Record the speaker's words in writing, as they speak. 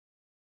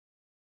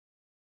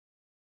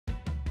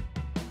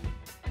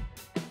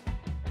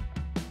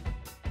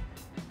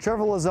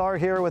Trevor Lazar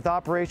here with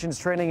Operations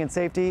Training and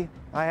Safety.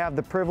 I have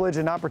the privilege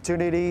and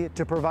opportunity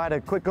to provide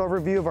a quick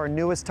overview of our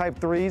newest Type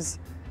 3s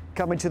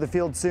coming to the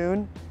field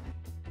soon.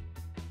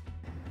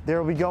 They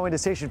will be going to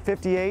Station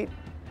 58,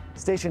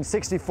 Station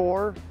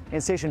 64,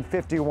 and Station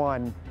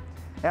 51.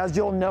 As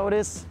you'll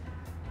notice,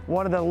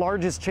 one of the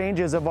largest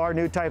changes of our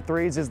new Type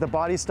 3s is the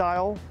body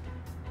style.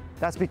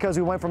 That's because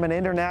we went from an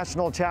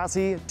international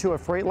chassis to a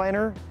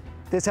Freightliner.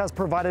 This has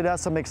provided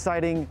us some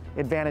exciting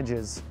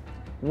advantages.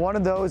 One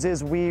of those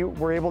is we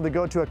were able to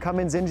go to a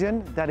Cummins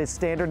engine that is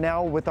standard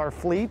now with our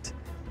fleet,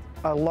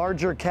 a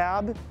larger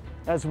cab,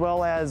 as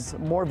well as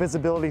more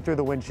visibility through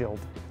the windshield.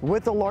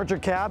 With the larger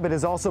cab, it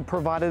has also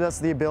provided us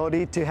the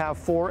ability to have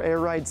 4 air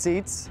ride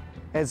seats,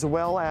 as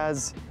well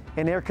as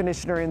an air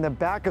conditioner in the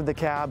back of the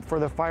cab for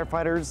the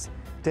firefighters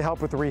to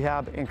help with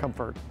rehab and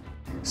comfort.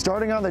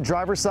 Starting on the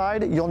driver's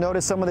side, you'll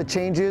notice some of the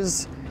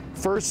changes.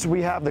 First,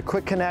 we have the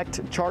Quick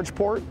Connect charge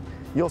port.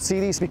 You'll see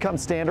these become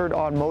standard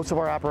on most of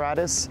our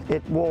apparatus.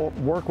 It will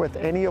work with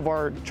any of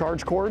our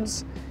charge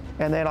cords,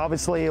 and then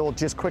obviously it will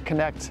just quick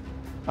connect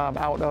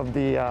out of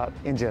the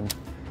engine.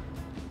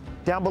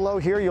 Down below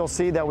here, you'll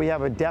see that we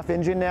have a DEF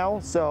engine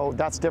now, so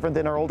that's different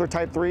than our older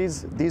Type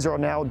 3s. These are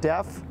now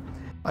DEF.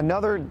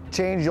 Another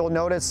change you'll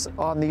notice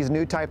on these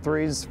new Type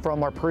 3s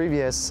from our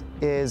previous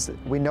is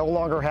we no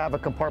longer have a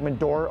compartment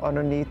door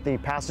underneath the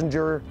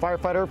passenger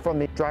firefighter from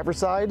the driver's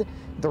side.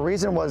 The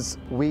reason was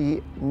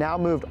we now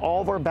moved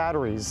all of our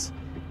batteries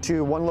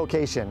to one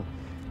location.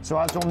 So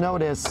as you'll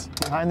notice,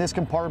 behind this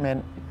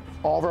compartment,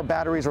 all of our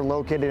batteries are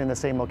located in the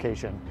same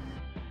location.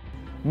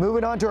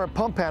 Moving on to our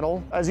pump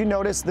panel, as you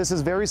notice, this is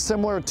very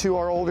similar to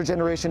our older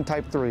generation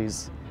Type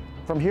 3s.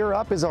 From here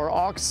up is our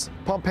aux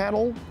pump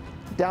panel.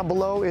 Down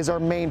below is our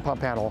main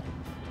pump panel.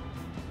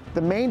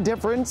 The main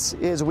difference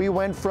is we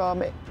went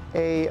from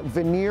a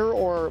veneer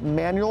or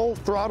manual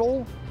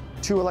throttle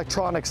to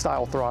electronic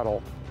style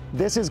throttle.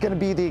 This is going to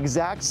be the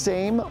exact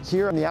same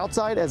here on the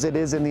outside as it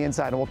is in the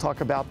inside, and we'll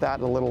talk about that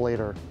a little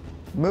later.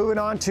 Moving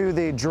on to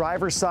the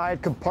driver's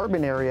side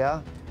compartment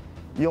area,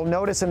 you'll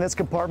notice in this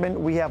compartment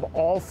we have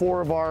all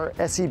 4 of our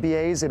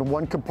SCBAs in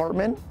one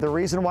compartment. The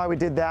reason why we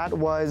did that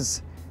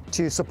was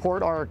to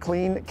support our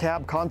clean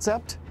cab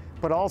concept,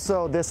 but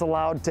also this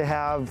allowed to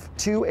have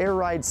 2 air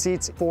ride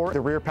seats for the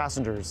rear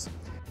passengers.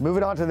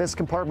 Moving on to this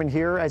compartment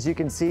here, as you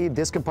can see,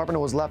 this compartment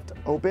was left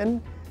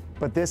open,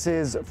 but this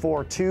is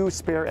for 2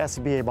 spare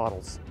SCBA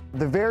bottles.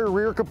 The very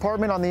rear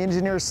compartment on the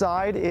engineer's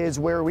side is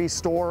where we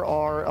store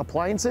our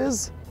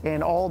appliances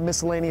and all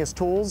miscellaneous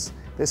tools.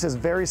 This is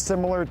very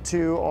similar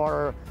to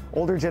our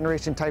older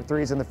generation Type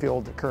 3s in the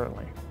field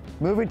currently.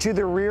 Moving to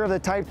the rear of the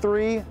Type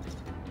 3,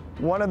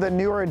 one of the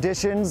newer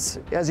additions,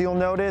 as you'll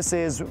notice,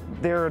 is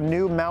there are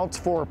new mounts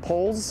for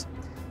poles.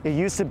 It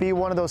used to be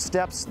one of those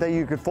steps that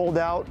you could fold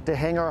out to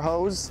hang our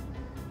hose.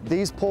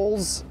 These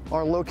poles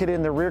are located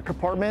in the rear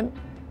compartment.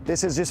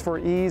 This is just for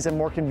ease and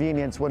more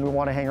convenience when we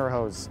want to hang our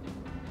hose.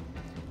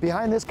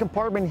 Behind this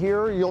compartment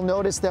here, you'll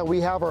notice that we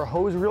have our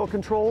hose reel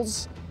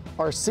controls,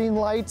 our scene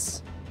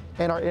lights,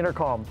 and our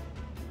intercom.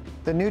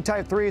 The new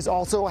Type 3s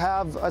also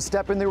have a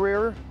step in the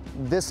rear.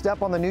 This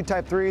step on the new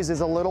Type 3s is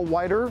a little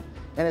wider,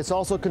 and it's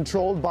also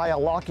controlled by a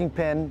locking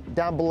pin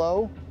down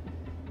below.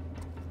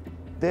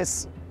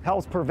 This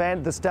helps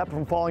prevent the step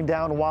from falling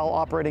down while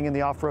operating in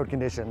the off-road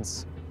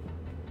conditions.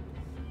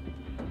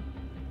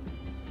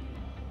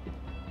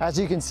 As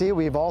you can see,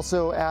 we've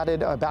also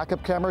added a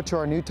backup camera to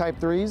our new Type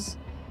 3s,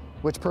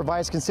 which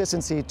provides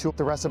consistency to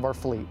the rest of our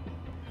fleet.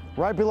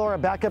 Right below our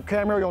backup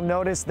camera, you'll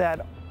notice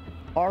that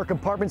our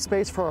compartment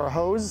space for our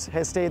hose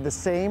has stayed the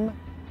same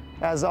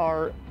as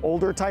our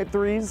older Type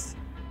 3s.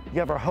 You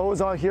have our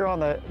hose on here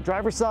on the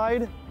driver's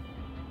side,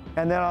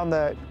 and then on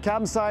the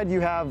cabin side, you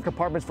have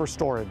compartments for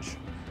storage.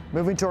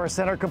 Moving to our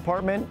center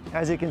compartment,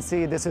 as you can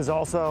see, this is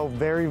also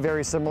very,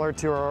 very similar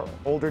to our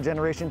older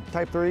generation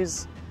Type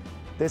 3s.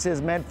 This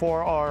is meant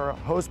for our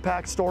hose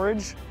pack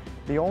storage.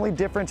 The only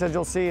difference, as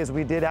you'll see, is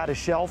we did add a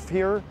shelf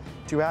here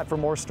to add for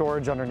more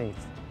storage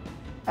underneath.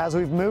 As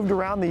we've moved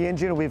around the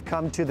engine, we've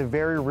come to the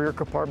very rear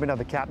compartment of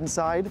the captain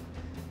side.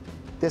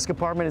 This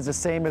compartment is the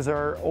same as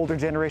our older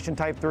generation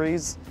Type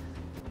 3s.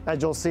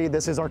 As you'll see,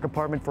 this is our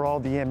compartment for all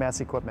the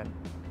EMS equipment.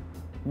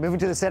 Moving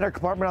to the center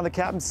compartment on the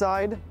captain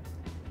side,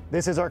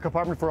 this is our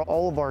compartment for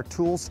all of our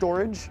tool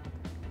storage.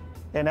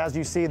 And as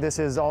you see, this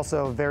is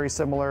also very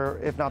similar,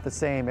 if not the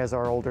same, as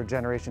our older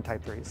generation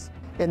Type 3s.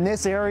 In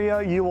this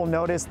area, you will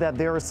notice that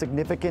there are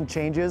significant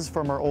changes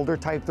from our older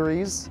Type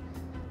 3s.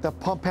 The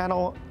pump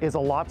panel is a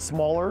lot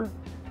smaller.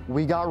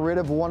 We got rid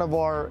of one of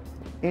our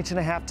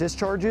 1.5-inch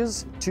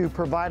discharges to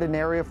provide an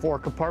area for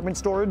compartment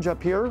storage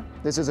up here.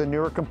 This is a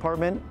newer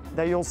compartment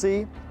that you'll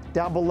see.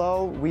 Down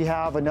below, we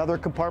have another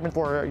compartment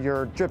for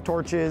your drip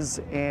torches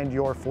and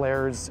your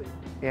flares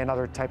and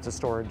other types of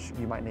storage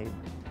you might need.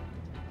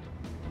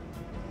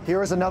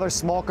 Here is another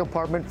small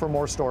compartment for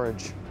more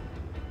storage.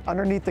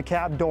 Underneath the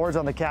cab doors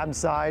on the cabin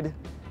side,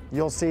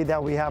 you'll see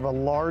that we have a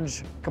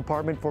large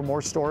compartment for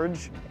more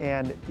storage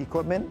and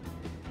equipment.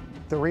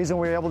 The reason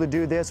we were able to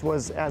do this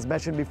was, as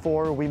mentioned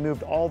before, we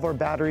moved all of our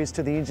batteries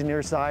to the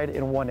engineer side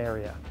in one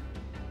area.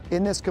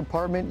 In this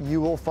compartment,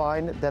 you will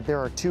find that there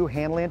are 2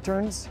 hand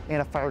lanterns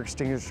and a fire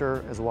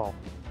extinguisher as well.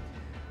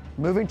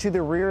 Moving to the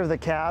rear of the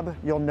cab,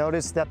 you'll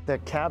notice that the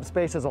cab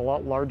space is a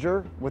lot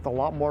larger with a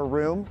lot more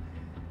room.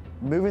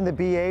 Moving the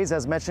BAs,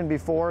 as mentioned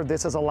before,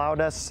 this has allowed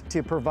us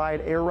to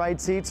provide air ride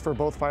seats for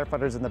both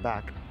firefighters in the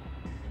back.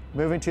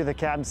 Moving to the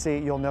cabin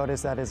seat, you'll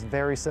notice that is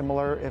very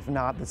similar, if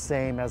not the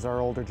same as our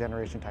older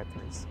generation Type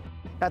 3s.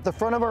 At the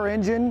front of our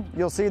engine,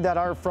 you'll see that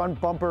our front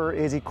bumper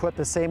is equipped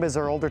the same as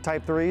our older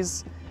Type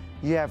 3s.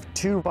 You have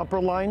 2 bumper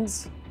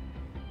lines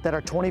that are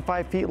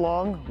 25 feet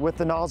long with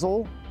the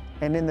nozzle,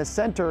 and in the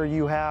center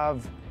you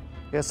have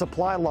a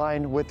supply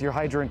line with your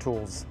hydrant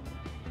tools.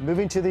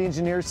 Moving to the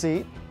engineer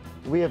seat,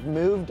 we have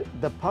moved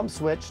the pump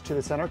switch to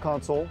the center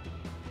console,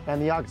 and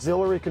the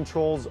auxiliary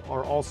controls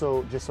are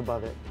also just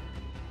above it.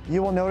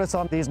 You will notice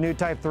on these new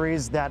Type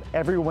 3s that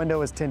every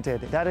window is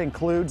tinted. That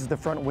includes the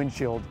front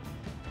windshield.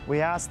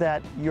 We ask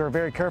that you're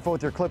very careful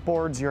with your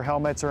clipboards, your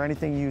helmets, or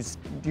anything you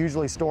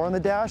usually store on the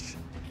dash.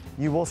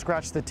 You will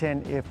scratch the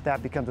tint if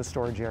that becomes a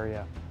storage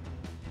area.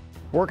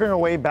 Working our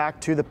way back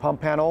to the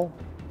pump panel,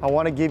 I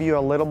want to give you a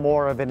little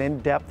more of an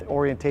in-depth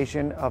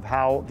orientation of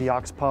how the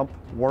aux pump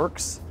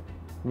works.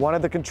 One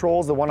of the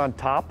controls, the one on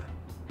top,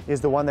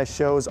 is the one that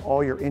shows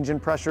all your engine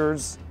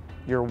pressures,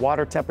 your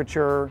water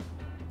temperature,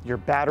 your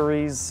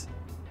batteries,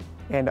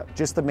 and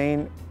just the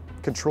main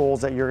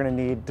controls that you're going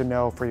to need to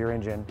know for your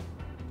engine.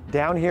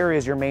 Down here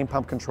is your main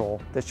pump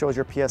control. This shows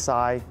your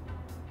PSI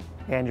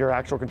and your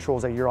actual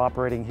controls that you're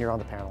operating here on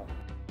the panel.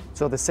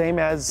 So the same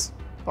as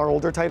our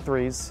older Type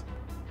 3s,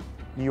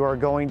 you are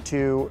going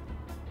to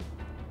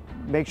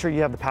make sure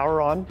you have the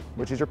power on,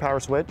 which is your power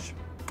switch.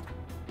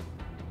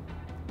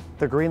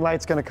 The green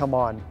light's going to come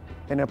on.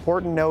 An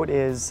important note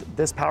is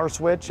this power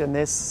switch and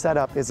this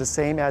setup is the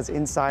same as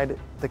inside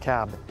the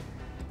cab.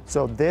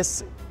 So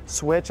this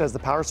switch, as the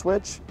power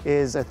switch,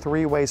 is a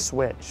 3-way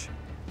switch.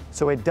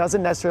 So it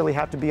doesn't necessarily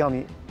have to be on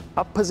the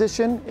up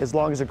position. As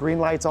long as the green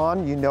light's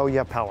on, you know you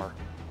have power.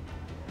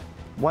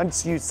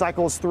 Once you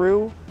cycles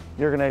through,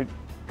 you're going to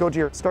go to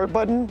your start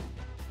button.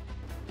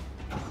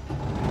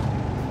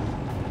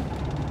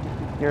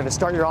 You're going to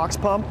start your aux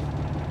pump.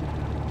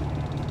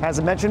 As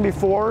I mentioned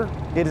before,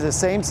 it is the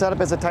same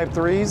setup as the Type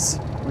 3s.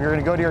 You're going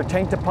to go to your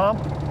tank to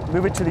pump,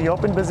 move it to the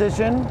open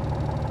position,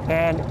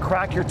 and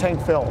crack your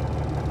tank fill.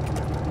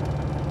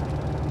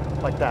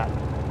 Like that.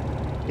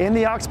 In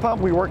the aux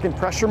pump, we work in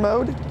pressure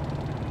mode.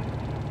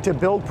 To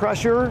build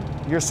pressure,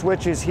 your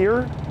switch is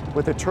here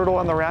with the turtle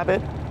on the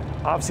rabbit.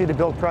 Obviously, to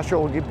build pressure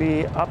will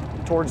be up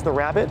towards the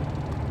rabbit.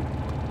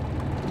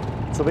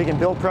 So we can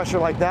build pressure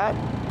like that.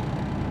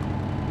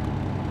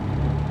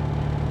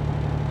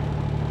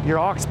 Your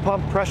aux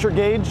pump pressure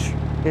gauge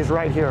is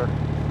right here.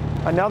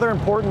 Another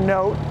important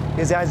note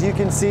is, as you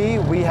can see,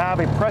 we have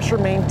a pressure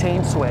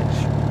maintain switch.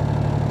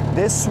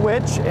 This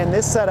switch and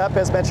this setup,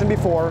 as mentioned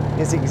before,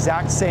 is the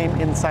exact same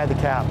inside the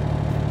cab.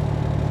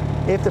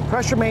 If the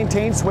pressure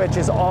maintain switch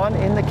is on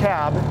in the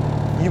cab,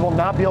 you will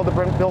not be able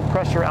to build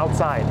pressure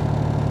outside.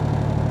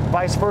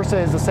 Vice versa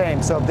is the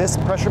same. So if this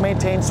pressure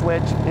maintain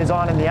switch is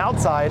on in the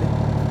outside,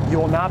 you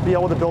will not be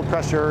able to build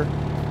pressure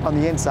on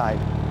the inside.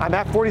 I'm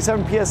at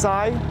 47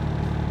 PSI.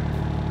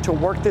 To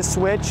work this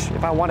switch,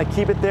 if I want to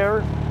keep it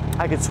there,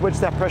 I could switch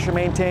that pressure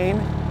maintain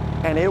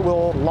and it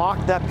will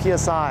lock that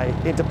PSI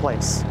into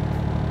place.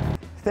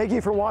 Thank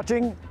you for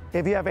watching.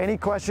 If you have any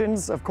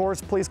questions, of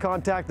course, please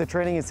contact the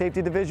Training and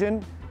Safety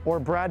Division or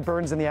Brad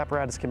Burns in the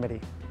Apparatus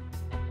Committee.